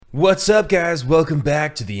What's up, guys? Welcome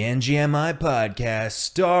back to the NGMI podcast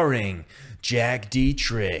starring Jack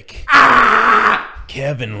Dietrich,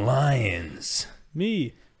 Kevin Lyons,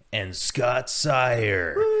 Me, and Scott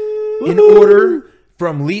Sire. In order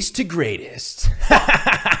from least to greatest.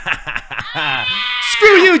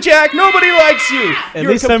 Screw you, Jack! Nobody likes you! At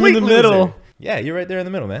You're least a I'm in the complete middle. loser. Yeah, you're right there in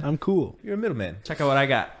the middle, man. I'm cool. You're a middleman. Check out what I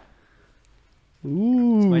got.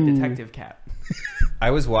 Ooh. My detective cap.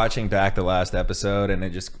 I was watching back the last episode, and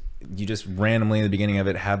you just randomly in the beginning of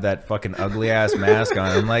it have that fucking ugly ass mask on.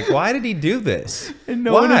 I'm like, why did he do this? And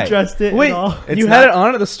no Why? one addressed it Wait, at all. It's you not- had it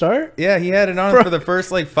on at the start? Yeah, he had it on Bro. for the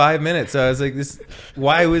first like 5 minutes. So I was like,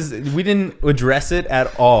 we didn't address it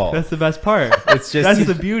at all. That's the best part. It's just That's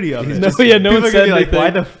the beauty of it. No, People yeah, no one are said gonna be like, anything. why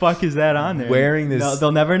the fuck is that on there? Wearing this- No,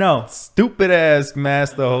 they'll never know. stupid ass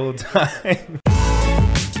mask the whole time.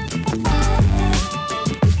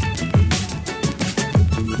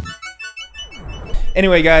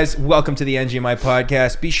 Anyway, guys, welcome to the NGMI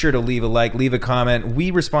podcast. Be sure to leave a like, leave a comment. We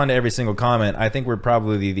respond to every single comment. I think we're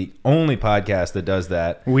probably the only podcast that does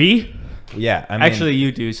that. We? Yeah, I mean, Actually,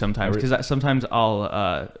 you do sometimes, because sometimes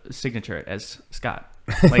I'll signature it as Scott.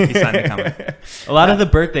 Like he signed the comment. A lot of the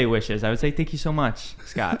birthday wishes, I would say, thank you so much,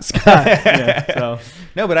 Scott. Yeah, so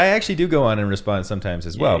no, but I actually do go on and respond sometimes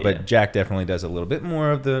as well. Yeah, But yeah. Jack definitely does a little bit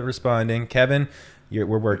more of the responding. Kevin, we're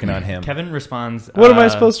working on him. Kevin responds. What am I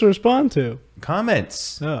supposed to respond to?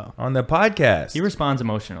 Comments Oh, on the podcast. He responds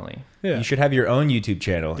emotionally. yeah. You should have your own YouTube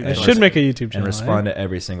channel. I should make a YouTube and channel. respond to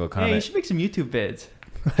every single Yeah, you comment. should make some YouTube vids.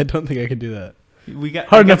 I don't think I can do that. We got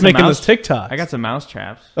Hard I got enough some making mouse- this TikTok. I got some mouse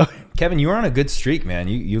traps. Kevin, you were on a good streak, man.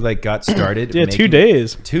 You like got started. Yeah, 2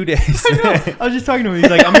 days. 2 days. I was just talking to him. He's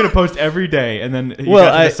like, I'm going to post every day. And then he Well,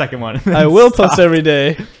 got to I- the second one. I will post every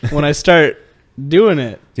day when I start doing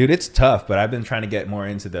it. Dude, it's tough, but I've been trying to get more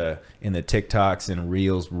into the TikToks and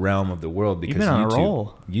Reels realm of the world because been on a YouTube,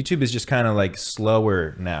 roll. YouTube is just kind of like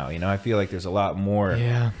slower now. You know, I feel like there's a lot more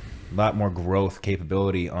growth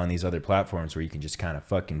capability on these other platforms where you can just kind of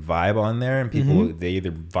fucking vibe on there, and people they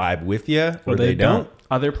either vibe with you or they don't.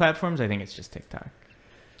 Other platforms, I think it's just TikTok.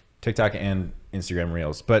 TikTok and Instagram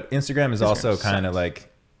Reels, but Instagram is also Instagram kind of sucks.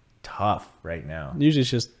 like tough right now. Usually it's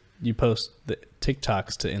just you post the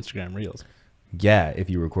TikToks to Instagram Reels. Yeah, if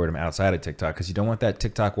you record them outside of TikTok, because you don't want that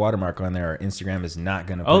TikTok watermark on there, or Instagram is not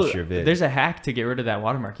going to Oh, push your vid. there's a hack to get rid of that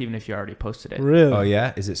watermark, even if you already posted it. Really? Oh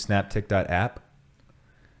yeah, is it snaptik.app?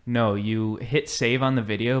 No, you hit save on the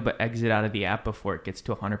video, but exit out of the app before it gets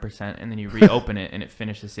to 100%, and then you reopen it, and it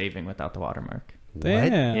finishes saving without the watermark.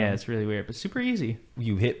 Damn. Yeah, it's really weird, but super easy.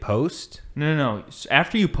 You hit post? No.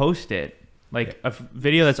 After you post it, like a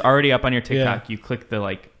video that's already up on your TikTok, Yeah. you click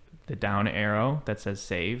the down arrow that says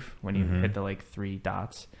save when you hit the 3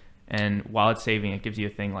 dots, and while it's saving, it gives you a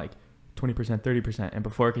thing like 20%, 30%, and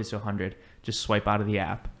before it gets to 100, just swipe out of the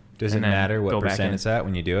app. Does it and then matter what go back percent in. it's at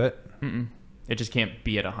when you do it? Mm-mm. It just can't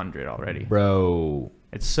be at 100 already. Bro.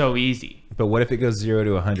 It's so easy. But what if it goes 0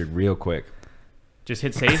 to 100 real quick? Just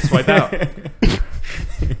hit save, swipe out.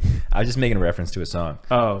 I was just making a reference to a song.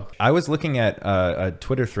 Oh, I was looking at a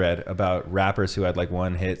Twitter thread about rappers who had like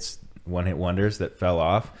one hit wonders that fell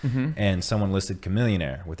off, and someone listed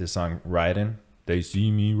Chamillionaire with his song "Riding." They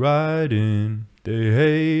see me riding, they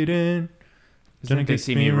hating. Isn't They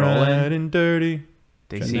See Me Rolling? Riding dirty.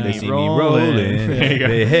 they They see see me me rolling. rolling. There you go.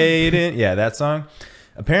 They hate it. Yeah, that song.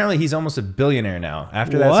 Apparently, he's almost a billionaire now.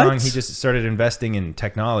 After that What? song, he just started investing in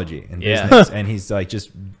technology and Yeah. business, and he's like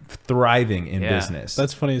just thriving in Yeah. business.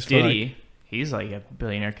 That's funny as fuck. Diddy, he's like a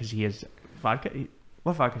billionaire because he has vodka.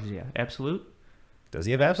 What vodka does he have? Absolute? Does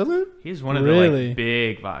he have Absolute? He's one of the Really?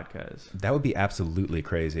 big vodkas. That would be absolutely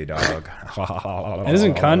crazy, dog. And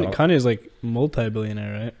isn't Kanye's like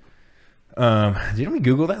multi-billionaire, right? Didn't we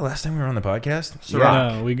Google that last time we were on the podcast?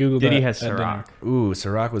 Ciroc. No, we Googled Diddy that has at dinner. Ciroc. Ooh,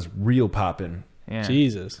 Ciroc was real popping Yeah.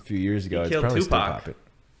 Jesus. a few years ago. He It's killed probably still Tupac. popping.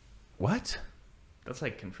 What? That's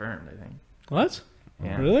like confirmed, I think. What?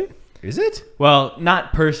 Yeah. Really? Is it? Well,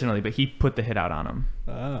 not personally, but he put the hit out on him.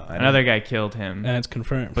 Oh. Another guy killed him, And it's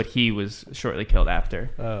confirmed. but he was shortly killed after.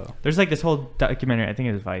 Oh. There's like this whole documentary, I think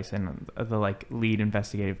it was Vice, and the lead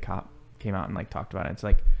investigative cop came out and talked about it. It's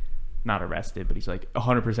not arrested, but he's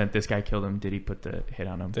 100% this guy killed him. Did he put the hit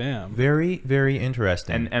on him? Damn. Very, very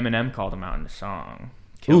interesting. And Eminem called him out in the song.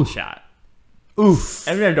 Kill Ooh. shot. Oof.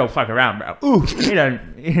 Eminem don't fuck around, bro. Ooh. He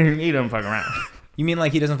don't fuck around. You mean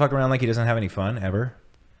like he doesn't fuck around, like he doesn't have any fun ever?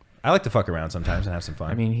 I like to fuck around sometimes and have some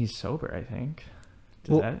fun. I mean, he's sober, I think.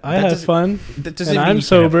 Does Well, that? I that have doesn't- fun. that doesn't and mean I'm you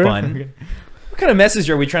can't have sober. fun. What kind of message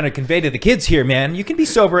are we trying to convey to the kids here, man? You can be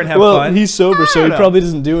sober and have Well, fun. he's sober, so I he don't know. probably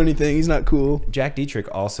doesn't do anything. He's not cool. Jack Dietrich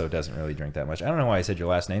also doesn't really drink that much. I don't know why I said your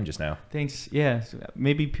last name just now. Thanks. Yeah.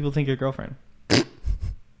 Maybe people think your girlfriend.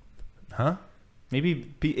 Huh?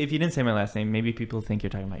 Maybe if you didn't say my last name, maybe people think you're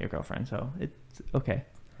talking about your girlfriend. So it's okay.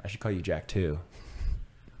 I should call you Jack 2.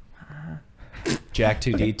 Jack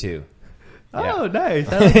 2D2. Oh, Yeah.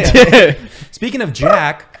 nice. Speaking of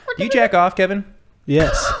Jack, do you jack off, Kevin?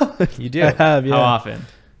 Yes. You do. I have, yeah. How often?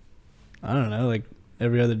 I don't know, like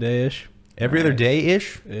every other day-ish. Every other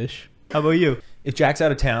day-ish? Ish. How about you? If Jack's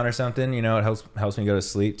out of town or something, you know, it helps me go to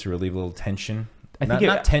sleep to relieve a little tension. I think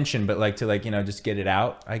Not tension, but like to like, you know, just get it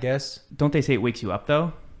out, I guess. Don't they say it wakes you up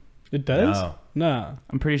though? It does? No. No.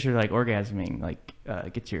 I'm pretty sure like orgasming like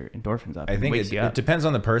gets your endorphins up. I and think wakes you it up. depends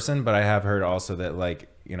on the person, but I have heard also that like,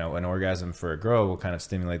 you know, an orgasm for a girl will kind of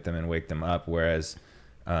stimulate them and wake them up, whereas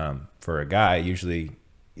for a guy, usually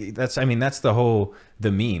that's the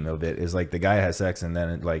meme of it is like the guy has sex and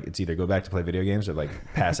then it's either go back to play video games or like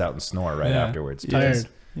pass out and snore right afterwards. Tired.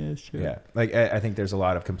 Yeah, it's true. Yeah, like I think there's a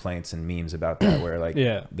lot of complaints and memes about that where like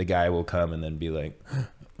the guy will come and then be like,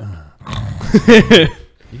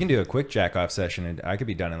 you can do a quick jack off session and I could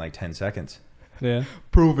be done in like 10 seconds. Yeah.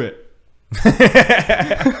 Prove it.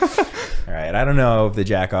 All right, I don't know if the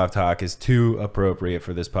jack off talk is too appropriate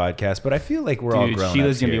for this podcast, but I feel like we're all grown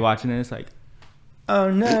Sheila's ups gonna here. be watching this like, oh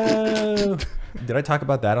no. Did I talk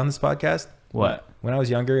about that on this podcast? what? When I was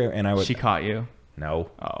younger and I would She caught you. no.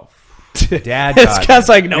 Oh. Dad It's got Scott's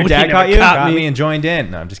like, no, Your he dad never caught you? got me and joined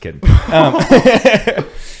in. No, I'm just kidding.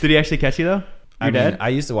 Did he actually catch you though? I mean, I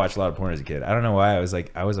used to watch a lot of porn as a kid. I don't know why. I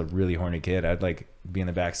was a really horny kid. I'd like be in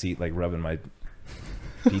the back seat, like rubbing my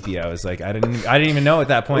pee-pee. I was like, I didn't even know at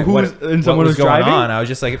that point what was going driving? on. I was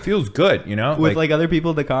just like, it feels good, you know? With like other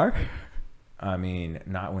people in the car? I mean,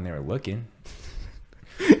 not when they were looking.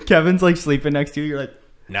 Kevin's like sleeping next to you. You're like,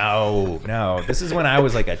 No. This is when I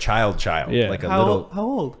was like a child. Yeah. Like a how little,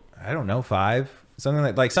 old? I don't know, 5. Something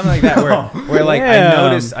like that where like Damn.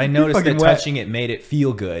 I noticed fucking that wet. touching it made it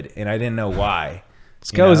feel good and I didn't know why.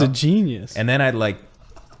 Scott was a know? genius. And then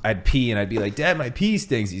I'd pee and I'd be like, Dad, my pee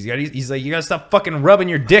stinks. He's like, you gotta stop fucking rubbing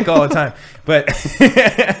your dick all the time. But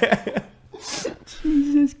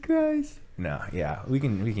Jesus Christ. no, yeah, we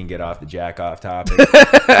can get off the jack off topic.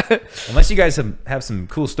 Unless you guys have some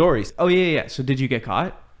cool stories. Oh yeah. So did you get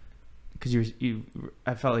caught? Because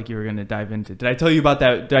I felt like you were gonna dive into. Did I tell you about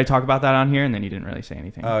that? Did I talk about that on here? And then you didn't really say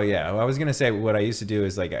anything. Oh yeah, well, I was gonna say what I used to do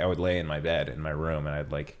is like I would lay in my bed in my room and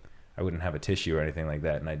I wouldn't have a tissue or anything like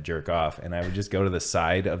that, and I'd jerk off, and I would just go to the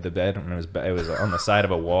side of the bed, and it was on the side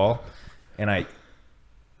of a wall, and I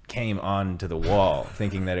came onto the wall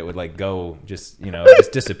thinking that it would like go just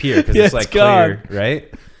disappear because Yeah, it's like it's gone. clear,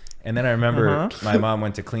 right? And then I remember my mom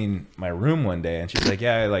went to clean my room one day, and she was like,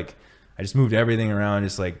 "Yeah, I just moved everything around,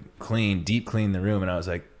 just like deep clean the room," and I was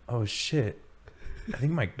like, "Oh shit." I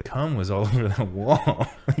think my cum was all over the wall.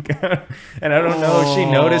 And I don't know if she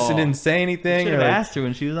noticed and didn't say anything. Should Or have like, asked her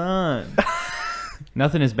when she was on.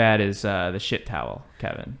 Nothing as bad as the shit towel,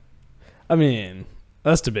 Kevin. I mean,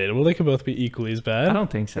 that's debatable. They could both be equally as I bad. don't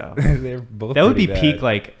think so. they're both That would be pretty peak. bad.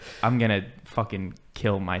 Like I'm gonna fucking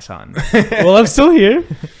kill my son. Well, I'm still here.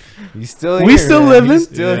 You still here, We still man. living? You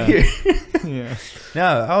still Yeah. here. Yeah.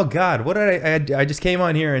 No, oh God, what did I just came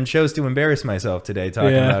on here and chose to embarrass myself today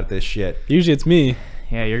talking Yeah. about this shit. Usually it's me.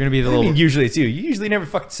 Yeah, you're gonna be the I little. mean, usually it's you. You usually never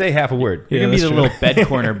fucking say half a word. You're Yeah, gonna be that's the true. little bed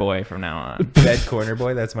corner boy from now on. Bed corner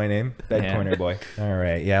boy, that's my name. Bed Yeah. corner boy. All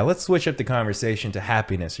right, yeah. Let's switch up the conversation to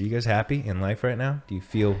happiness. Are you guys happy in life right now? Do you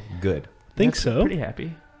feel good? Think so. Pretty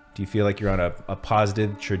happy. Do you feel like you're on a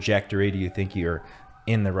positive trajectory? Do you think you're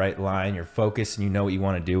in the right line? You're focused and you know what you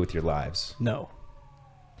want to do with your lives? No.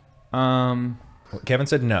 Well, Kevin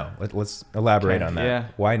said no. Let's elaborate Okay, on that. yeah.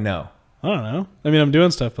 Why no? I don't know. I mean, I'm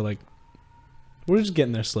doing stuff, but like, we're just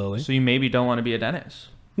getting there slowly. So you maybe don't want to be a dentist.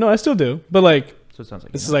 No, I still do, but like, So it sounds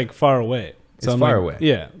like this you is know. like far away. It's I'm far like- away.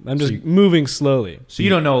 Yeah, I'm just So you- moving slowly. So you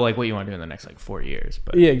don't know like what you want to do in the next like 4 years,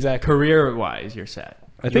 but Yeah, exactly. career wise, you're set.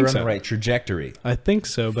 I You're think on so. the right trajectory. I think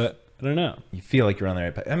so, but I don't know. You feel like you're on the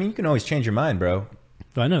right path. I mean, you can always change your mind, bro.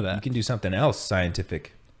 I know You that. can do something else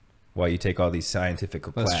scientific while you take all these scientific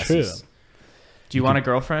That's classes. true. Do you want a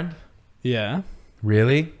girlfriend? Yeah.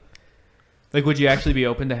 Really? Like, would you actually be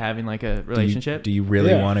open to having like a relationship? Do you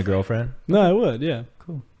really Yeah. want a girlfriend? No, I would. Yeah.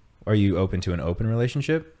 Cool. Are you open to an open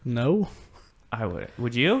relationship? No. I would.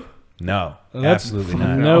 Would you? No, That's absolutely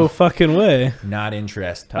not. No fucking way. Not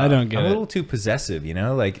interested. I don't get I'm it. a little too possessive, you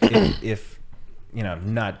know? Like, if you know,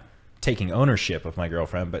 not taking ownership of my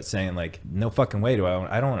girlfriend, but saying, like, no fucking way do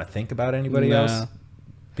I don't want to think about anybody Nah. else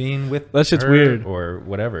being with That shit's her weird. or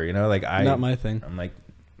whatever, you know? Like, Not my thing. I'm like,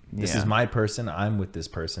 this Yeah. is my person. I'm with this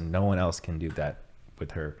person. No one else can do that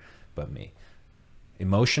with her but me.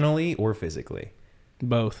 Emotionally or physically?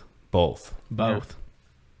 Both. Both. Both.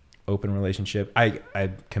 open relationship. I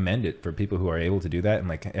commend it for people who are able to do that. And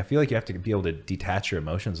like, I feel like you have to be able to detach your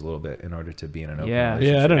emotions a little bit in order to be in an open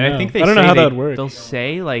relationship. Yeah, I don't know. And I think I don't know how that would work. They'll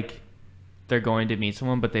say like they're going to meet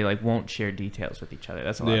someone, but they like won't share details with each other.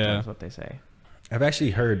 That's a lot of times what they say. I've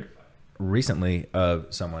actually heard recently of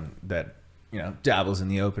someone that, you know, dabbles in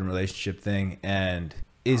the open relationship thing and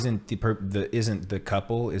isn't the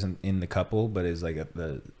couple isn't in the couple, but is like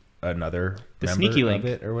another the member sneaky of link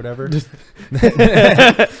it or whatever.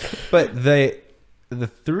 But the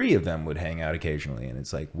three of them would hang out occasionally, and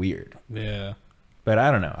it's like weird. Yeah. But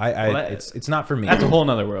I don't know. It's not for me. That's a whole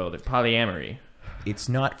nother world. Polyamory. It's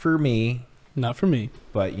not for me. Not for me.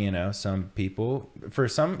 But you know, some people,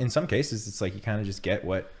 in some cases, it's like you kind of just get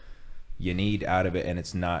what you need out of it, and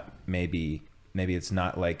it's not maybe it's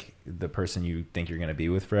not like the person you think you're going to be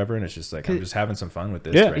with forever, and it's just like I'm just having some fun with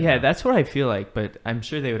this. Yeah, right yeah, now. that's what I feel like. But I'm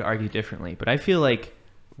sure they would argue differently. But I feel like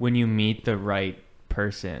when you meet the right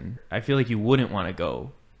person, I feel like you wouldn't want to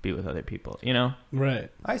go be with other people. You know? Right.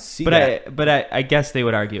 I see. But I guess they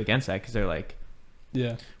would argue against that because they're like,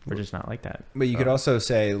 yeah, we're just not like that. But you could also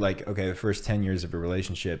say like, okay, the first 10 years of a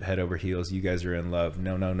relationship, head over heels, you guys are in love.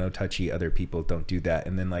 No touchy, other people, don't do that.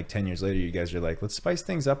 And then like 10 years later, you guys are like, let's spice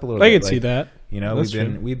things up a little bit. I could like, see that. You know, That's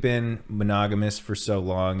we've been monogamous for so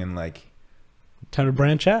long, and like time to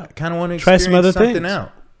branch out. kind of want to Try some other something things.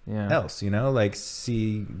 out Yeah. else, you know, like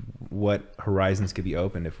see what horizons could be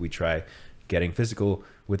opened if we try getting physical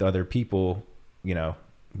with other people, you know,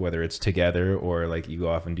 whether it's together or like you go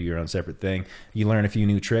off and do your own separate thing. You learn a few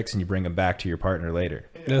new tricks and you bring them back to your partner later.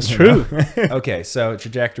 That's true. Okay, so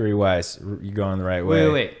trajectory wise, you're going the right way.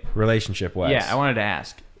 Wait. Relationship wise. Yeah, I wanted to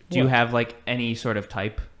ask. Do you What? have like any sort of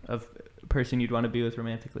type of person you'd want to be with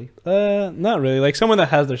romantically? Not really. Like someone that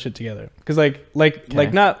has their shit together. Because like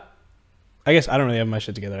not. I guess I don't really have my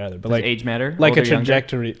shit together either. But Does like age matter? like Older, a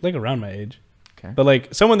trajectory, like around my age. Okay. But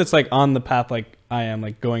like someone that's like on the path like I am,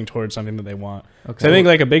 like going towards something that they want. Okay. So I think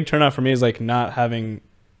like a big turnoff for me is like not having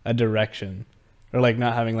a direction, or like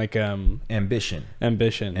not having like ambition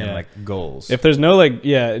ambition and yeah. like goals. If there's no like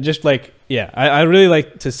just like I really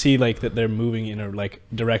like to see like that they're moving in a like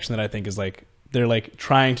direction that I think is like they're like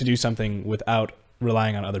trying to do something without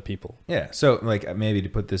relying on other people. Yeah. So like maybe to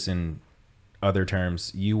put this in other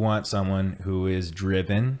terms, you want someone who is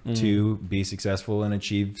driven to be successful and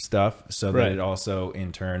achieve stuff, so that Right. it also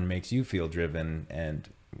in turn makes you feel driven and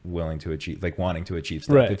willing to achieve, like wanting to achieve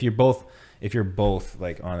stuff. Right. If you're both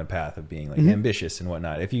like on a path of being like ambitious and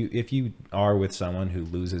whatnot, if you are with someone who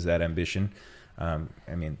loses that ambition, I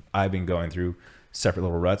mean, I've been going through separate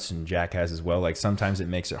little ruts, and Jack has as well. Like sometimes it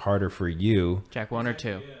makes it harder for you. Jack 1 or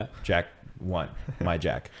 2? Jack 1, my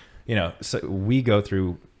Jack. You know, so we go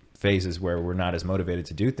through phases where we're not as motivated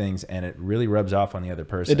to do things, and it really rubs off on the other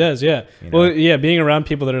person. It does, yeah. You know? Well, yeah, being around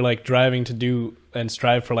people that are like driving to do and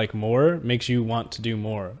strive for like more makes you want to do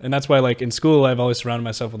more. And that's why like in school I've always surrounded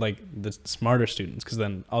myself with like the smarter students, because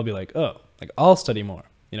then I'll be like, oh, like I'll study more,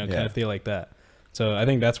 you know, kind Yeah. of feel like that. So I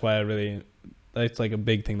think that's why that's like a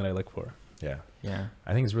big thing that I look for. Yeah. Yeah.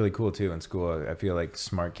 I think it's really cool too in school. I feel like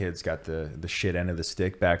smart kids got the shit end of the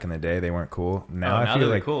stick back in the day. They weren't cool. Now I now feel they're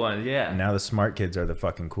like the cool ones. Yeah. now the smart kids are the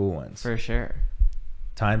fucking cool ones. For sure.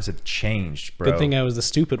 Times have changed, bro. Good thing I was the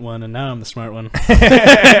stupid one and now I'm the smart one.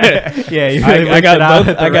 Yeah, you I got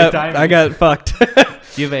both. I got fucked.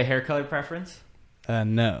 Do you have a hair color preference?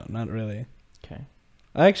 No, not really. Okay.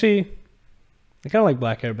 I kind of like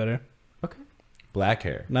black hair better. Okay. Black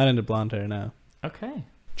hair. Not into blonde hair now. Okay.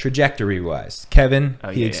 Trajectory wise, Kevin, Oh,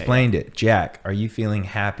 he yeah, explained it. Jack, are you feeling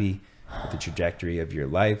happy with the trajectory of your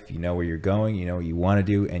life? You know where you're going, you know what you want to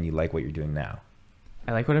do, and you like what you're doing now.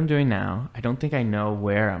 I like what I'm doing now. I don't think I know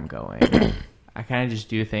where I'm going. I kind of just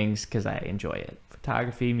do things because I enjoy it.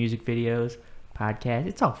 Photography, music videos, podcast.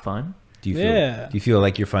 It's all fun. Do you feel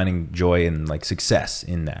like you're finding joy and like success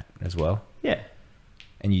in that as well? Yeah.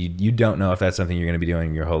 And you don't know if that's something you're going to be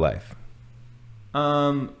doing your whole life.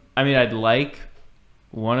 I mean, I'd like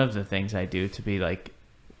one of the things I do to be like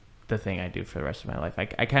the thing I do for the rest of my life. I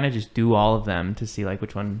kind of just do all of them to see like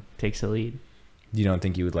which one takes the lead. You don't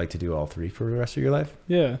think you would like to do all three for the rest of your life?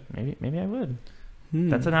 Yeah. Maybe I would.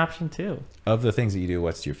 That's an option too. Of the things that you do,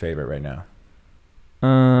 what's your favorite right now?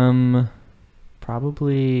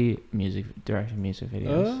 Probably directing music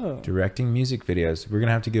videos. Oh. Directing music videos. We're going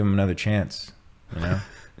to have to give him another chance. You know?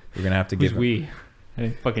 We're going to have to give him. we? I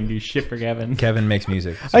didn't fucking do shit for Kevin. Kevin makes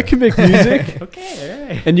music. so- I can make music Okay, all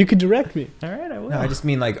right. and you can direct me. All right, I will. No, I just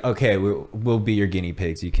mean like, okay, we'll be your guinea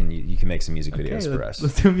pigs. You can make some music videos for us.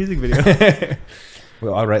 Let's do a music video.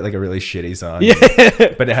 Well, I'll write like a really shitty song. Yeah.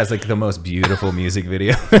 But it has like the most beautiful music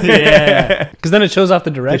video. Yeah. Because then it shows off the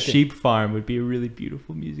The direction. sheep farm would be a really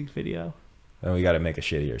beautiful music video. then we got to make a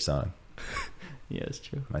shittier song. Yeah, it's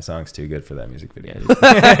true. My song's too good for that music video.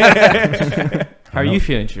 Yeah, how are you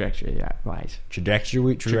feeling trajectory-wise?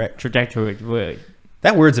 Trajectory.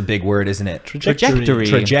 That word's a big word, isn't it? Trajectory.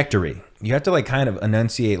 Trajectory. You have to like kind of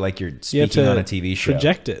enunciate like you're speaking on a TV show.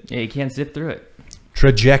 Project it. Yeah, you can't zip through it.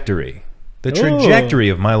 Trajectory. The Oh. trajectory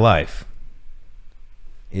of my life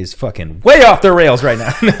is fucking way off the rails right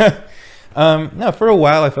now. No, for a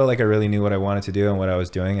while I felt like I really knew what I wanted to do and what I was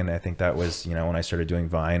doing, and I think that was, you know, when I started doing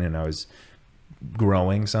Vine and I was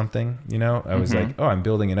growing something, you know, I was like, oh, I'm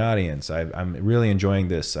building an audience. I'm really enjoying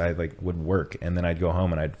this. I like would work, and then I'd go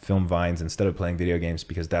home and I'd film Vines instead of playing video games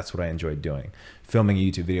because that's what I enjoyed doing. Filming a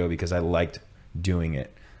YouTube video because I liked doing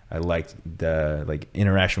it. I liked the like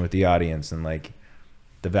interaction with the audience and like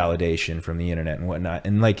the validation from the internet and whatnot.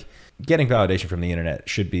 And like getting validation from the internet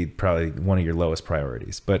should be probably one of your lowest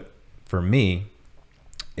priorities. But for me,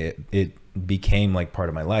 it became like part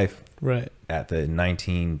of my life. Right. At the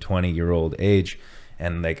 19, 20-year-old age.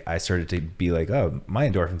 And like I started to be like, oh, my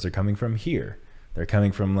endorphins are coming from here. They're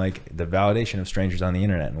coming from like the validation of strangers on the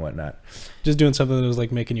internet and whatnot. Just doing something that was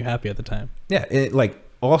like making you happy at the time. Yeah, it like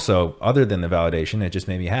also other than the validation, it just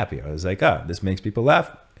made me happy. I was like, oh, this makes people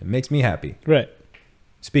laugh. It makes me happy. Right.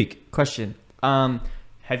 Speak. Question.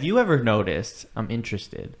 Have you ever noticed, I'm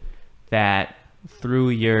interested, that through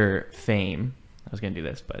your fame, I was going to do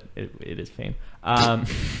this, but it is fame.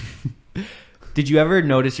 Did you ever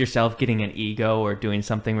notice yourself getting an ego or doing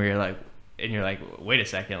something where you're like, wait a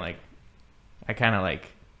second, like I kind of like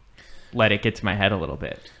let it get to my head a little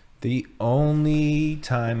bit? The only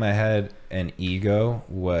time I had an ego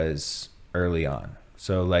was early on.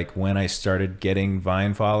 So like when I started getting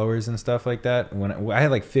Vine followers and stuff like that, when I had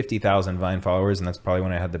like 50,000 Vine followers, and that's probably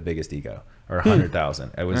when I had the biggest ego, or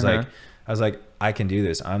 100,000. I was like, I can do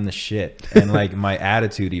this. I'm the shit. And like my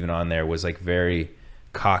attitude even on there was like very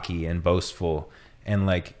cocky and boastful. And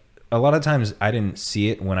like a lot of times I didn't see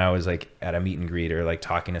it when I was like at a meet and greet or like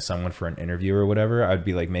talking to someone for an interview or whatever. I'd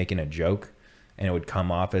be like making a joke and it would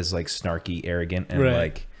come off as like snarky, arrogant, and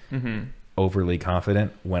like overly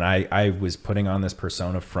confident, when I was putting on this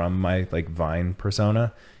persona from my like Vine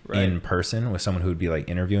persona in person with someone who would be like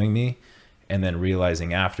interviewing me, and then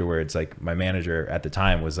realizing afterwards, like my manager at the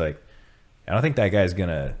time was like, I don't think that guy's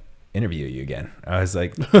gonna interview you again. I was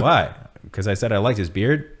like, why? Because I said I liked his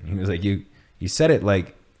beard. He was like, you said it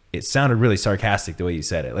like it sounded really sarcastic the way you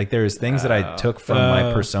said it. Like there's things that I took from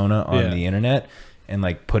my persona on the internet and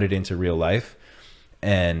like put it into real life.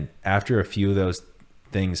 And after a few of those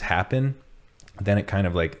things happen, then it kind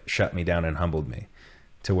of like shut me down and humbled me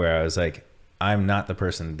to where I was like, I'm not the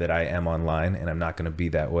person that I am online, and I'm not going to be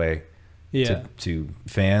that way to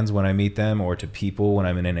fans when I meet them, or to people when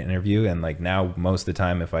I'm in an interview. And like now, most of the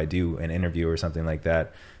time, if I do an interview or something like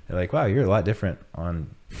that, they're like, wow, you're a lot different on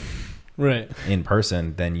in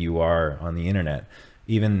person than you are on the internet.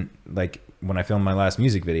 Even like when I filmed my last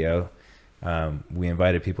music video, we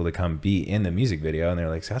invited people to come be in the music video, and they're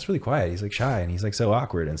like, Scott's really quiet. He's like shy, and he's like so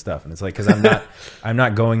awkward and stuff. And it's like, cause I'm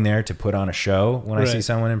not going there to put on a show when I see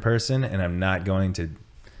someone in person, and I'm not going to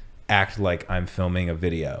act like I'm filming a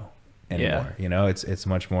video anymore. You know, it's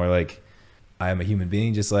much more like I'm a human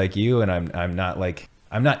being just like you. And I'm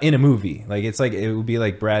not in a movie. Like, it's like, it would be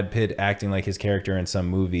like Brad Pitt acting like his character in some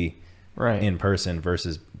movie in person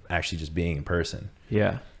versus actually just being in person.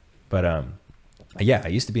 Yeah. But, yeah, I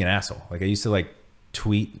used to be an asshole. Like I used to like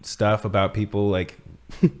tweet stuff about people, like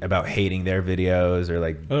about hating their videos, or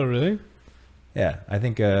like, oh really? Yeah, I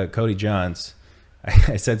think Cody Johns,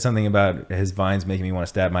 I said something about his Vines making me want to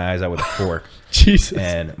stab my eyes out with a fork. Jesus.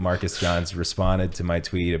 And Marcus Johns responded to my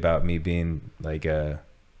tweet about me being like a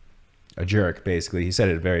jerk. Basically, he said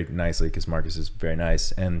it very nicely because Marcus is very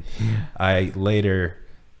nice. And I later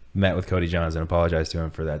met with Cody Johns and apologized to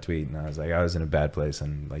him for that tweet, and I was like, I was in a bad place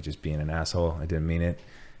and like just being an asshole. I didn't mean it.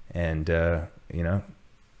 And you know,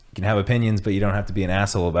 you can have opinions, but you don't have to be an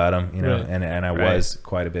asshole about them, you know. And I was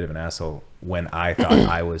quite a bit of an asshole when I thought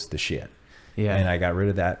I was the shit. Yeah. And I got rid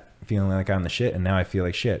of that feeling like I'm the shit, and now I feel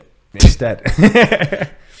like shit instead.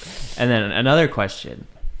 And then another question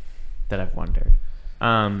that I've wondered,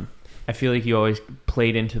 I feel like you always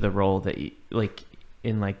played into the role that you, like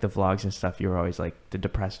in like the vlogs and stuff, you were always like the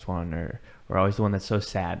depressed one, or always the one that's so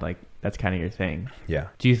sad. Like that's kind of your thing. Yeah.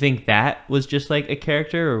 Do you think that was just like a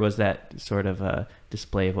character, or was that sort of a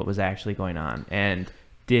display of what was actually going on? And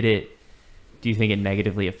do you think it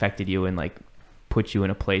negatively affected you and like put you in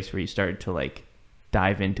a place where you started to like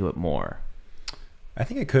dive into it more? I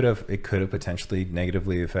think it could have potentially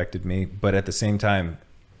negatively affected me, but at the same time,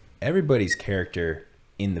 everybody's character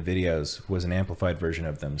in the videos was an amplified version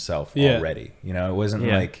of themselves already. You know, it wasn't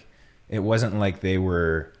like they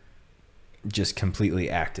were just completely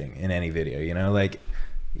acting in any video, you know? Like,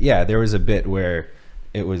 yeah, there was a bit where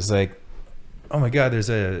it was like, oh my God, there's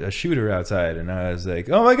a shooter outside. And I was like,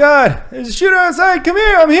 oh my God, there's a shooter outside. Come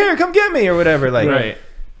here, I'm here, come get me, or whatever. Like, Right.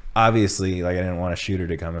 obviously, like, I didn't want a shooter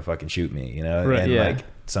to come and fucking shoot me, you know? Right. And Yeah. like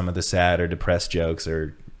some of the sad or depressed jokes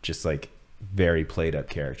are just like very played up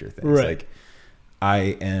character things. Right. Like,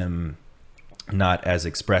 I am not as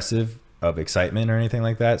expressive of excitement or anything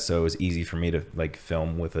like that, so it was easy for me to like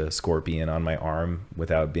film with a scorpion on my arm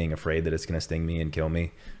without being afraid that it's going to sting me and kill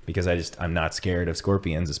me, because I'm not scared of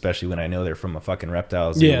scorpions, especially when I know they're from a fucking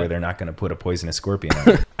reptile zoo where they're not going to put a poisonous scorpion on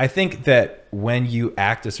me. I think that when you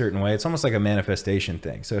act a certain way, it's almost like a manifestation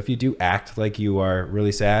thing. So if you do act like you are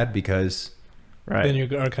really sad because Then you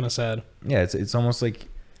are kind of sad. yeah, it's almost like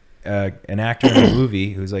an actor in a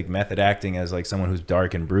movie who's like method acting as like someone who's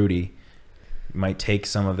dark and broody might take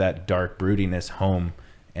some of that dark broodiness home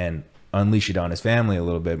and unleash it on his family a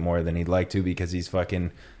little bit more than he'd like to, because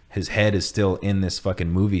his head is still in this fucking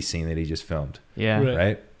movie scene that he just filmed. Yeah.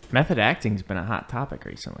 Right. Method acting's been a hot topic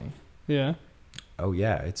recently. Yeah. Oh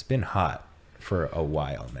yeah, it's been hot for a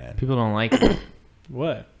while, man. People don't like it.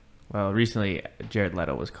 What? Well, recently Jared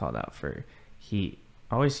Leto was called out for, he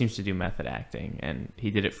always seems to do method acting, and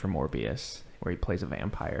he did it for Morbius, where he plays a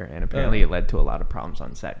vampire, and apparently it led to a lot of problems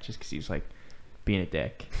on set just because he was like being a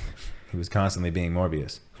dick. He was constantly being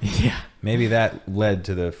Morbius. Yeah. Maybe that led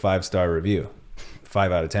to the 5-star review.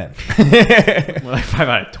 5 out of 10. Well, like 5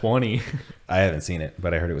 out of 20. I haven't seen it,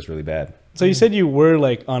 but I heard it was really bad. So you said you were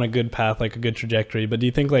like on a good path, like a good trajectory, but do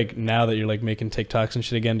you think like now that you're like making TikToks and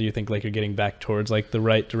shit again, do you think like you're getting back towards like the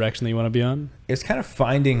right direction that you want to be on? It's kind of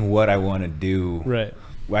finding what I want to do. Right.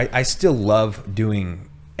 I still love doing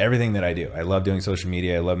everything that I do. I love doing social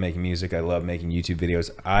media. I love making music. I love making YouTube videos.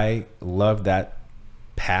 I love that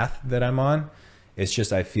path that I'm on. It's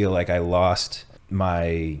just I feel like I lost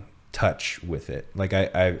my touch with it. Like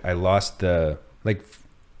I lost the, like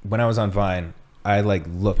when I was on Vine, I like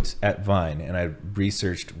looked at Vine and I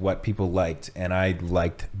researched what people liked, and I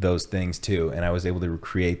liked those things too, and I was able to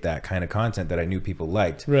create that kind of content that I knew people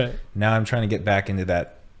liked. Right. Now I'm trying to get back into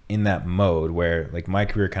that, in that mode where like my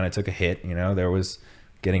career kind of took a hit, you know, there was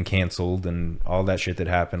getting canceled and all that shit that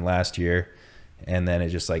happened last year, and then it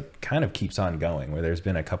just like kind of keeps on going, where there's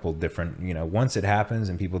been a couple different, you know, once it happens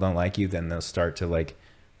and people don't like you, then they'll start to like,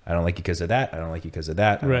 I don't like you because of that, I don't like you because of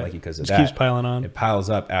that, I don't like you because of Just that. keeps piling on. It piles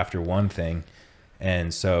up after one thing.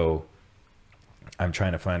 And so I'm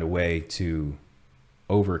trying to find a way to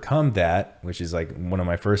overcome that, which is like one of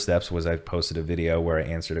my first steps was I posted a video where I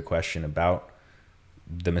answered a question about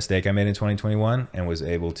the mistake I made in 2021 and was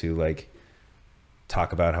able to like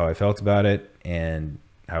talk about how I felt about it and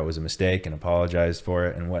how it was a mistake and apologized for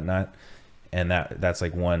it and whatnot. And that's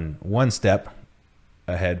like one step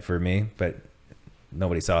ahead for me, but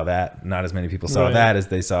nobody saw that. Not as many people saw that as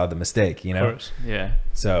they saw the mistake, you know? Of course. Yeah.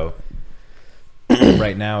 So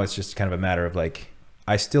right now it's just kind of a matter of like,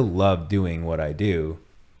 I still love doing what I do,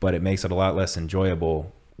 but it makes it a lot less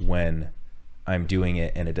enjoyable when I'm doing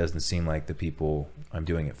it and it doesn't seem like the people I'm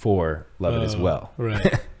doing it for love it as well.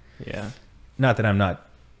 Right. Yeah. Not that I'm not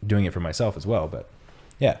doing it for myself as well, but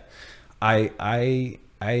yeah, I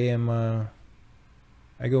am,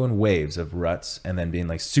 I go in waves of ruts and then being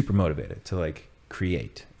like super motivated to like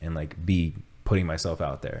create and like be putting myself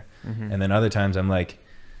out there. Mm-hmm. And then other times I'm like,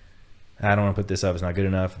 I don't want to put this up. It's not good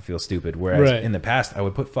enough. I feel stupid. Whereas in the past, I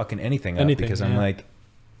would put fucking anything up because I'm like,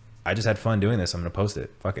 I just had fun doing this. I'm going to post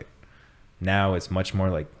it. Fuck it. Now it's much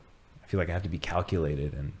more like, I feel like I have to be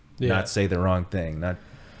calculated and not say the wrong thing, not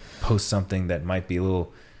post something that might be a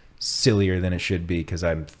little sillier than it should be because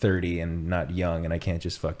I'm 30 and not young and I can't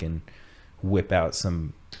just fucking whip out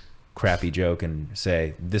some crappy joke and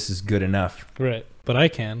say, this is good enough. Right. But I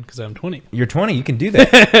can because I'm 20. You're 20. You can do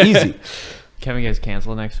that. Easy. Kevin gets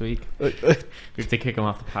canceled next week. We have to kick him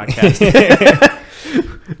off the podcast.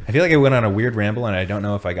 I feel like I went on a weird ramble and I don't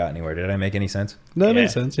know if I got anywhere. Did I make any sense? No, that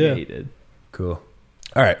makes sense. Yeah. He did. Cool.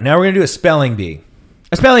 All right. Now we're going to do a spelling bee.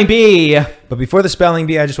 A spelling bee. But before the spelling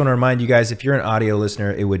bee, I just want to remind you guys, if you're an audio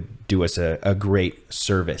listener, it would do us a great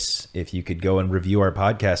service if you could go and review our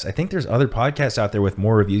podcast. I think there's other podcasts out there with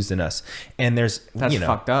more reviews than us. And that's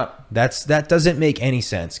fucked up. That doesn't make any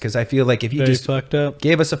sense because I feel like if you just fucked up.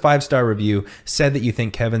 gave us a 5-star review, said that you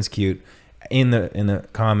think Kevin's cute in the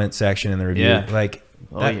comment section in the review, like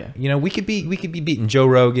you know, we could be beating Joe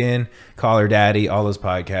Rogan, Call Her Daddy, all those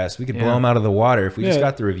podcasts. We could blow them out of the water if we just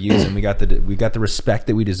got the reviews and we got the respect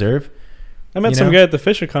that we deserve. I met some guy at the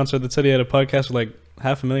Fisher concert that said he had a podcast with like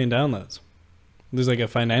 500,000 downloads. There's like a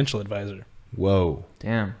financial advisor. Whoa.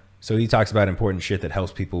 Damn. So he talks about important shit that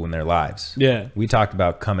helps people in their lives. Yeah. We talked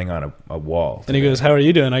about coming on a wall. And he goes, "How are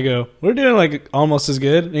you doing?" I go, "We're doing like almost as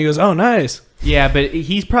good." And he goes, "Oh, nice." Yeah, but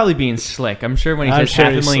he's probably being slick. I'm sure when he I'm says sure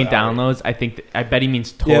half a he's million sorry. downloads, I bet he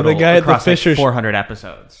means total Yeah, the guy at the across like Fisher 400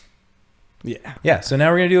 episodes. Yeah. Yeah, so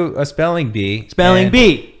now we're going to do a spelling bee. Spelling and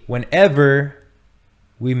bee. Whenever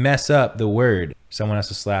we mess up the word, someone has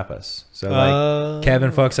to slap us. So like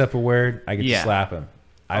Kevin fucks up a word, I get to slap him.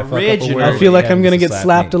 I fuck up a Original. word, I feel like Kevin I'm gonna gets get to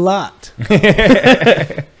slapped a me. lot.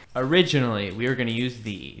 Originally, we were going to use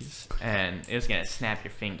these, and it was going to snap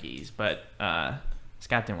your fingies, but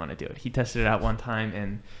Scott didn't want to do it. He tested it out one time,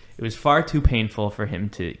 and it was far too painful for him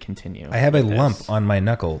to continue. I have a with this. lump on my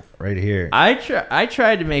knuckle right here. I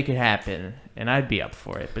tried to make it happen, and I'd be up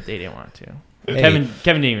for it, but they didn't want to. Hey. Kevin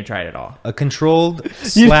didn't even try it at all. A controlled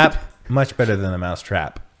slap, much better than a mouse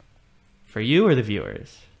trap. For you or the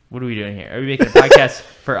viewers? What are we doing here? Are we making a podcast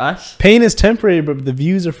for us? Pain is temporary, but the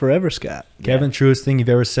views are forever, Scott. Kevin, truest thing you've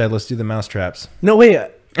ever said. Let's do the mouse traps. No, wait.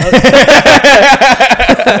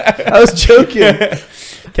 I was joking.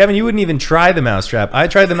 Kevin, you wouldn't even try the mouse trap. I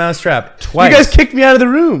tried the mouse trap twice. You guys kicked me out of the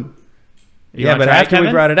room. You Yeah, wanna but try it, after we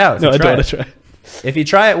Kevin? brought it out, No, so I try don't want it. to try. If you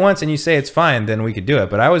try it once and you say it's fine, then we could do it.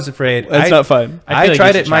 But I was afraid. That's not fine. I feel I like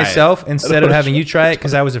tried you it should try myself instead of wanna having you try it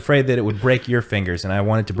because I was afraid that it would break your fingers, and I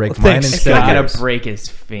wanted to break Well, mine thanks, It's instead not of gonna yours. break his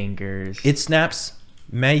fingers. It snaps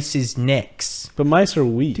mice's necks. But mice are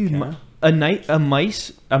weak. Dude, huh? a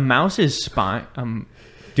mouse's spine.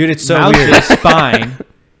 Dude, it's so Mouse's weird. spine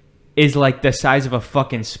is like the size of a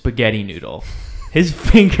fucking spaghetti noodle. His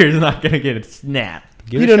finger's not gonna get it snapped.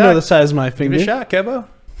 Give You it a don't know shot. the size of my Give finger. it a shot, Kevo.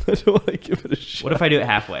 I don't want to give it a shot. What if I do it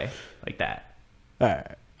halfway, like that? All right.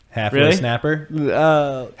 Halfway Really? snapper.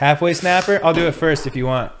 Uh, Halfway snapper. I'll do it first if you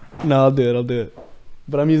want. no, I'll do it.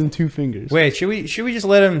 But I'm using 2 fingers. Wait, should we just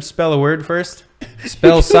let him spell a word first?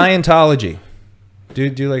 Spell Scientology. Do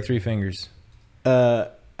like 3 fingers.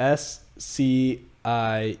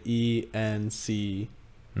 SCIENC.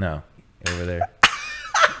 No, over there.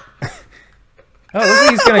 Oh, looks like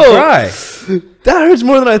he's gonna cry. That hurts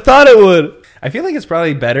more than I thought it would. I feel like it's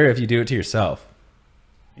probably better if you do it to yourself.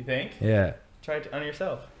 You think? Yeah. Try it on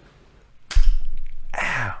yourself.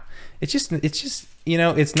 Ow. It's just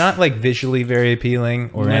it's not like visually very appealing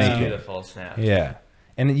or No. anything. Do the full snap. Yeah.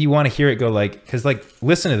 And you want to hear it go because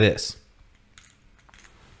listen to this.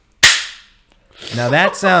 Now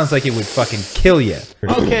that sounds like it would fucking kill you.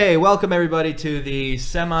 Okay, welcome everybody to the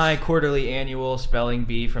semi-quarterly annual Spelling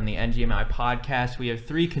Bee from the NGMI podcast. We have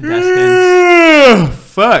 3 contestants.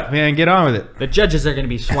 Fuck, man, get on with it. The judges are going to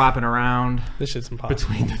be swapping around This shit's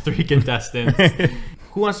impossible. between the 3 contestants.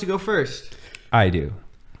 Who wants to go first? I do.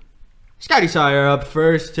 Scotty Sawyer up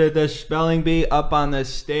first to the Spelling Bee up on the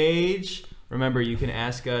stage. Remember, you can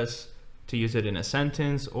ask us to use it in a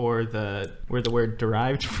sentence or where the word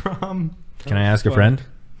derived from. Can I ask a friend?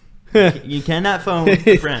 You cannot phone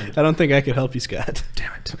a friend. I don't think I could help you, Scott.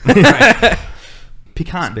 Damn it.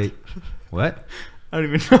 Pecan. What? I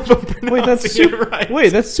don't even know if I'm pronouncing Wait, that's it super. right. Wait,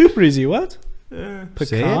 that's super easy. What? Say it.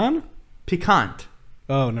 Pecan? Piquant.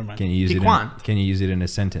 Oh, never mind. Can you use Piquant. Can you use it in a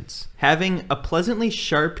sentence? Having a pleasantly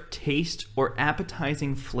sharp taste or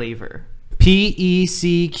appetizing flavor.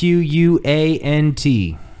 PECQUANT.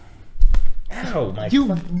 Ow, my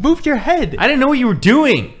You moved your head. I didn't know what you were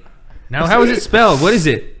doing. Now, how is it spelled? What is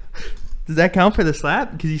it? Does that count for the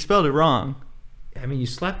slap? Because you spelled it wrong. I mean, you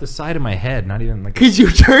slapped the side of my head, not even like. Because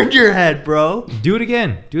you turned your head, bro. Do it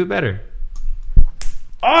again. Do it better.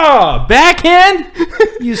 Oh, backhand?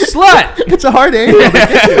 You slut. It's a hard angle to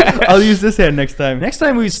get to. I'll use this hand next time. Next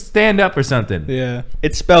time we stand up or something. Yeah.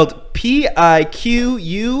 It's spelled Piquant.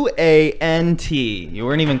 You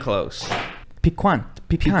weren't even close. Piquant.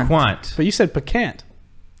 Piquant. Piquant. But you said piquant.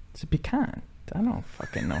 It's a piquant. I don't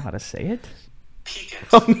fucking know how to say it.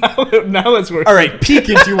 Oh, now it's working. All right,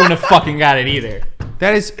 piquant. You wouldn't have fucking got it either.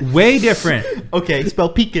 That is way different. Okay, spell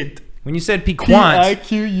piquant. When you said piquant.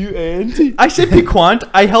 Piquant. I said piquant.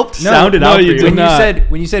 I helped No, sound it no, out for you you. did when not.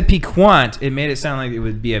 when you said piquant, it made it sound like it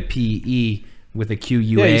would be a PE with a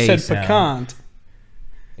QUA. Yeah, you said sound. piquant.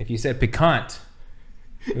 If you said piquant,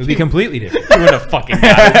 it would be completely different. You would have fucking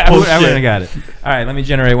got it. I wouldn't have got it. All right, let me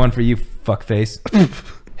generate one for you, fuckface.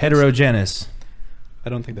 Heterogeneous. I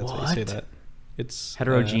don't think that's how you say What? that. It's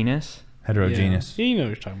Heterogeneous. Heterogeneous. Yeah, you know what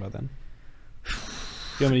you're talking about then.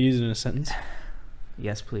 You want me to use it in a sentence?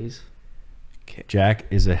 Yes, please. Jack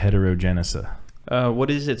is a heterogeneous. What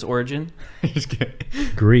is its origin? Just kidding.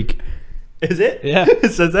 Greek. Is it? Yeah.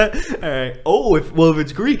 It says that? All right. Oh, if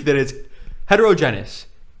it's Greek, then it's heterogeneous.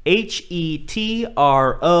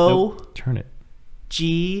 HETROGENEOUS. Turn it.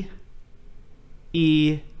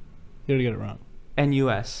 You already got it wrong.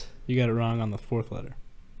 You got it wrong on the 4th letter.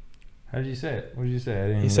 How did you say it? What did you say? I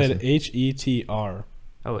didn't He even said listen. H-E-T-R.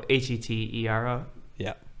 Oh, H-E-T-E-R-O?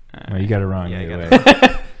 Yeah. Oh, you got it wrong Yeah, I either got way.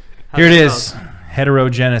 it. Here it is.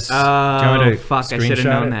 Heterogeneous. Do you want me Oh, to fuck. I should have screenshot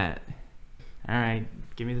known it? that. All right.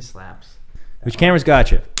 Give me the slaps. Which camera's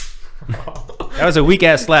got you? That was a weak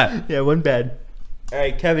ass slap. Yeah, one bad. All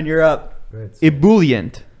right, Kevin, you're up.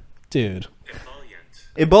 Ebullient. Dude.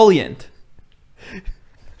 Ebullient.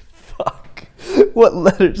 Fuck. What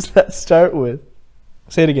letter does that start with?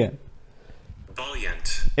 Say it again.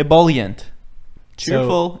 Ebullient.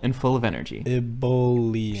 Cheerful and full of energy.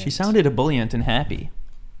 Ebullient. She sounded ebullient and happy.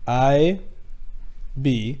 I-B-O.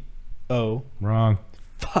 Wrong.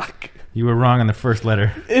 Fuck. You were wrong on the first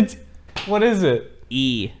letter. It's... What is it?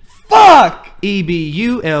 E. Fuck!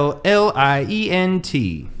 E-B-U-L-L-I-E-N-T.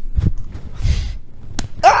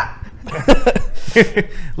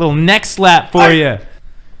 Little neck slap for you.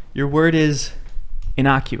 Your word is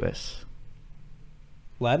innocuous.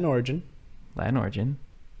 Latin origin. Latin origin.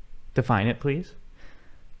 Define it, please.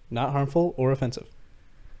 Not harmful or offensive.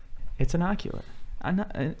 It's innocuous.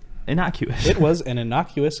 Innocuous. It was an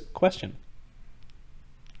innocuous question.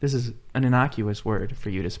 This is an innocuous word for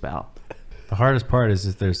you to spell. The hardest part is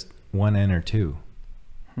if there's one N or two.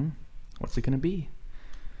 What's it going to be?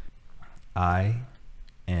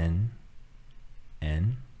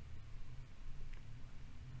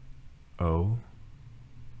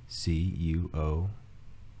 I-N-N-O-C-U-O.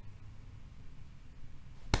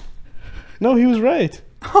 No, he was right.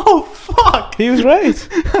 Oh, fuck! He was right.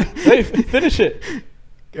 Hey, finish it.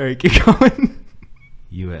 All right, keep going.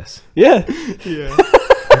 U.S. Yeah. Yeah.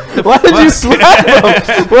 Why did you slap him?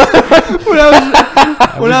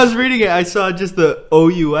 When I was reading it, I saw just the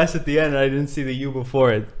O-U-S at the end, and I didn't see the U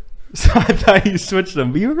before it. So I thought you switched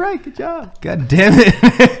them. But you were right. Good job. God damn it.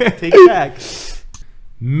 Take it back.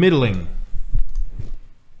 Middling.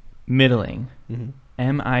 Middling. Mm-hmm.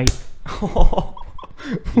 M-I...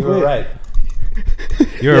 You were right.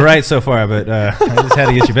 You were right so far, but I just had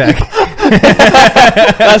to get you back.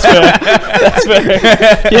 That's fair. That's fair.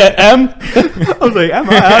 Yeah, M. I was like, how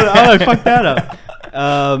did I fuck that up?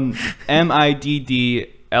 M-I-D-D-L-I-N-G.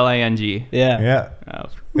 Yeah. Yeah. Oh.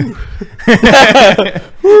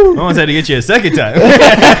 Almost had to get you a second time.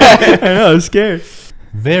 I know, I was scared.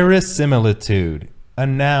 Verisimilitude. A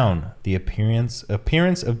noun. The appearance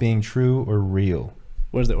of being true or real.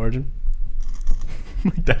 Where's the origin?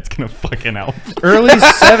 That's gonna fucking help. Early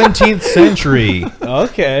 17th century.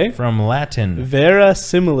 Okay. From Latin.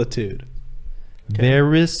 Verisimilitude.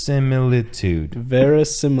 Verisimilitude.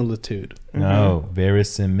 Verisimilitude. No,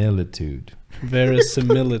 verisimilitude.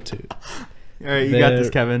 Verisimilitude. All right, you got this,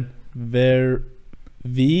 Kevin.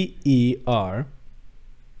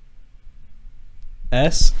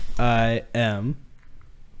 V-E-R-S-I-M.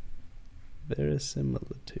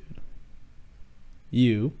 Verisimilitude.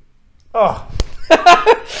 U. Oh.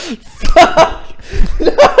 Fuck.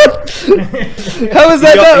 How is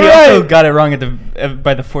that not He right? also got it wrong at the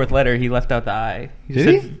by the fourth letter. He left out the I.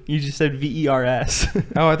 Did he? You just said V-E-R-S.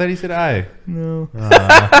 Oh, I thought he said I. No.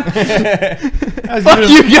 I was Fuck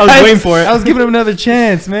giving him- you I was guys. waiting for it. I was giving him another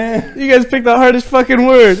chance, man. You guys picked the hardest fucking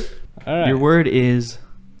word. All right. Your word is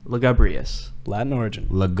lugubrious. Latin origin.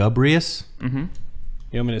 Lugubrious. Mm-hmm.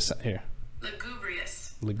 You want me to here?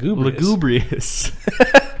 Lugubrious. Lugubrious. Lugubrious.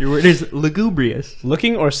 Your word is lugubrious.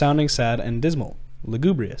 Looking or sounding sad and dismal.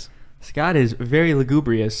 Lugubrious. Scott is very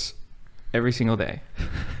lugubrious every single day.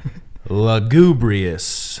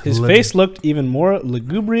 Lugubrious. His face looked even more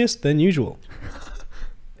lugubrious than usual.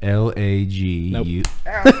 L-A-G-U.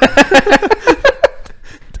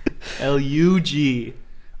 L-U-G.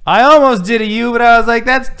 I almost did a U, but I was like,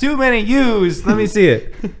 that's too many U's. Let me see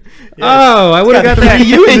it. Oh, I would have got that.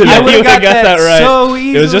 I would have got that right. so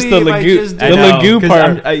easily. It was just the if I lugu- just the did it. lugu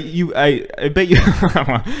part. I bet you.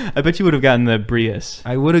 I bet you would have gotten the Brius.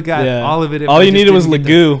 I would have got Yeah. all of it. If All I you just needed was didn't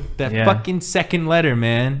get Lagu. That Yeah. fucking second letter,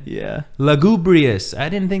 man. Yeah. Lugubrious. I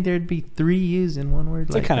didn't think there'd be 3 U's in one word.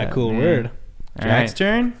 It's like a kind of that. cool Yeah. word. Jack's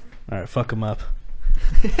turn. All right, fuck him up.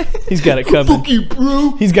 He's got it coming. Fuck you,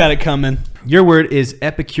 bro. He's got it coming. Your word is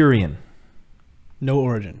Epicurean. No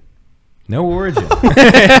origin. No origin.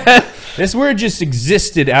 This word just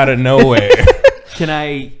existed out of nowhere. Can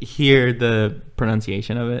I hear the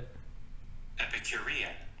pronunciation of it?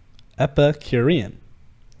 Epicurean.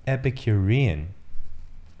 Epicurean.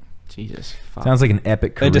 Jesus. Fuck. Sounds like an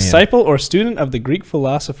epic A Korean. disciple or student of the Greek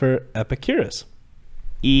philosopher Epicurus.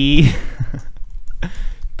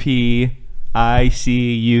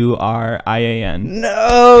 E-P-I-C-U-R-I-A-N.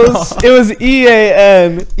 No, it was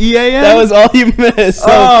E-A-N. E-A-N? That was all you missed. So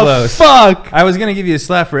close. Fuck. I was going to give you a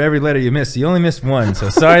slap for every letter you missed. You only missed one, so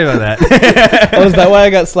sorry about that. Oh, is that why I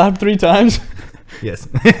got slapped 3 times? Yes.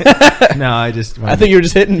 No, I just. I think you were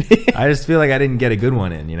just hitting me. I just feel like I didn't get a good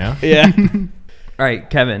one in. You know. Yeah. All right,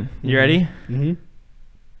 Kevin, you ready? Mm-hmm.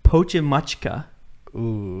 Pochemachka.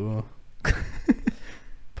 Ooh.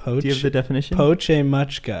 Do you have the definition?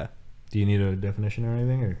 Pochemachka. Do you need a definition or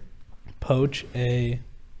anything? Or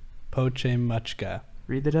Pochemachka.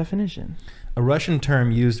 Read the definition. a Russian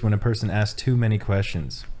term used when a person asks too many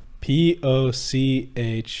questions.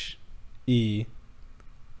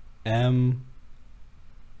 P-O-C-H-E-M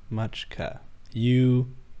Muchka. U-C-H-K-A.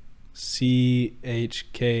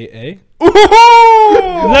 Is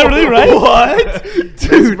that really right? What?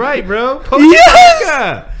 That's right, bro.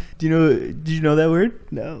 Yes! Did you know that word?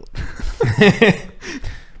 No.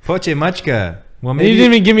 Pochemachka. Well, You maybe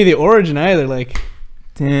didn't even give me the origin either. Like,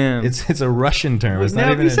 Damn. it's a Russian term. It's now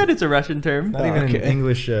not even. you said it's a Russian term. not even Okay. an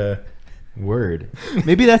English word.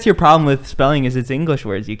 Maybe that's your problem with spelling is it's English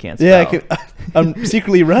words you can't spell. yeah, I'm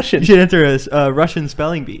secretly Russian. You should enter a Russian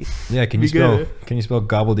spelling bee. Yeah, can you Be spell? good. Can you spell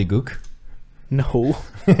gobbledygook? No.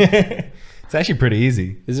 It's actually pretty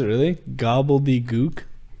easy. Is it really? Gobbledygook?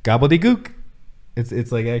 Gobbledygook.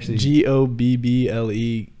 It's like actually.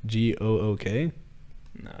 G-O-B-B-L-E-G-O-O-K?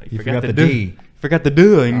 No, You forgot the D. Forgot the D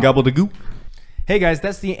in gobbledygook. Hey guys,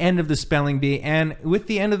 that's the end of the spelling bee, and with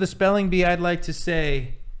the end of the spelling bee, I'd like to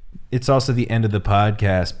say it's also the end of the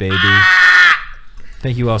podcast, baby.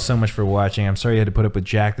 Thank you all so much for watching. I'm sorry you had to put up with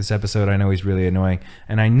Jack this episode. I know he's really annoying,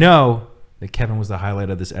 and I know that Kevin was the highlight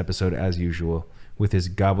of this episode as usual with his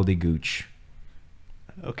gobbledygooch.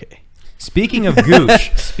 Okay. Speaking of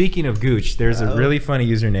gooch, there's a really funny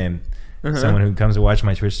username. Someone who comes to watch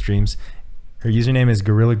my Twitch streams. Her username is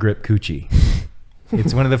Gorilla Grip Coochie.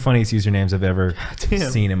 It's one of the funniest usernames I've ever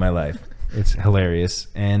seen in my life. It's hilarious,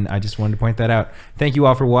 and I just wanted to point that out. Thank you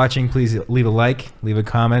all for watching. Please leave a like, leave a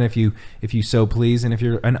comment if you so please, and if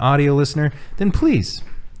you're an audio listener, then please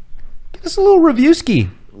give us a little review-ski.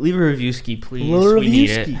 Leave a review ski, please. Little We need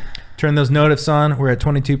review-ski. it. Turn those notifs on. We're at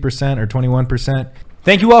 22% or 21%.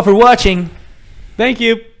 Thank you all for watching. Thank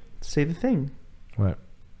you. Say the thing. What?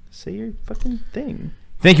 Say your fucking thing.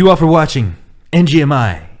 Thank you all for watching.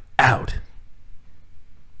 NGMI out.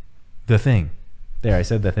 The thing. There, I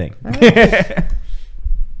said the thing.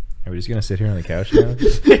 Are we just gonna sit here on the couch now?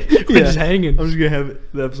 We're just hanging. I'm just gonna have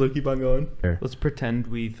the episode keep on going. Sure. Let's pretend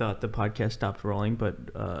we thought the podcast stopped rolling, but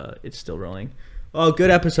it's still rolling. Oh,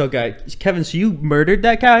 good episode, guy. Kevin, so you murdered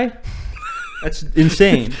that guy? That's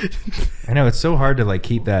insane. I know it's so hard to like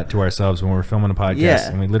keep that to ourselves when we're filming a podcast, Yeah.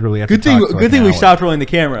 and we literally have Good to thing. talk for like Good thing an we hour. stopped rolling the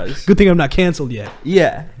cameras. Good thing I'm not canceled yet.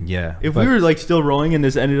 Yeah. Yeah, If but- we were like still rolling and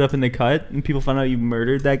this ended up in the cut and people found out you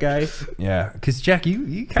murdered that guy, yeah, because Jack, you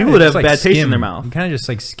kind People would have bad taste in their mouth. You kind of just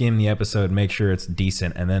like skim the episode, make sure it's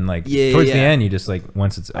decent, and then like Yeah, towards the yeah. end, you just like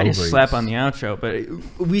once it's I over, just you slap on the outro.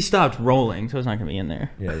 But we stopped rolling, so it's not gonna be in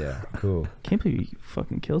there. Yeah, cool. Can't believe you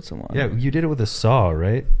fucking killed someone. Yeah, you did it with a saw,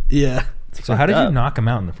 right? Yeah. So how did fucked you up. knock him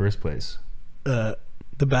out in the first place? The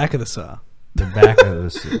back of the saw. The back of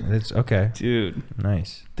this. It's okay. Dude,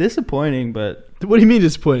 Nice. disappointing, but What do you mean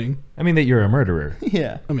disappointing? I mean that you're a murderer.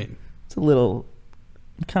 yeah, I mean, it's a little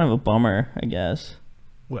kind of a bummer, I guess.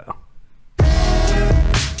 well,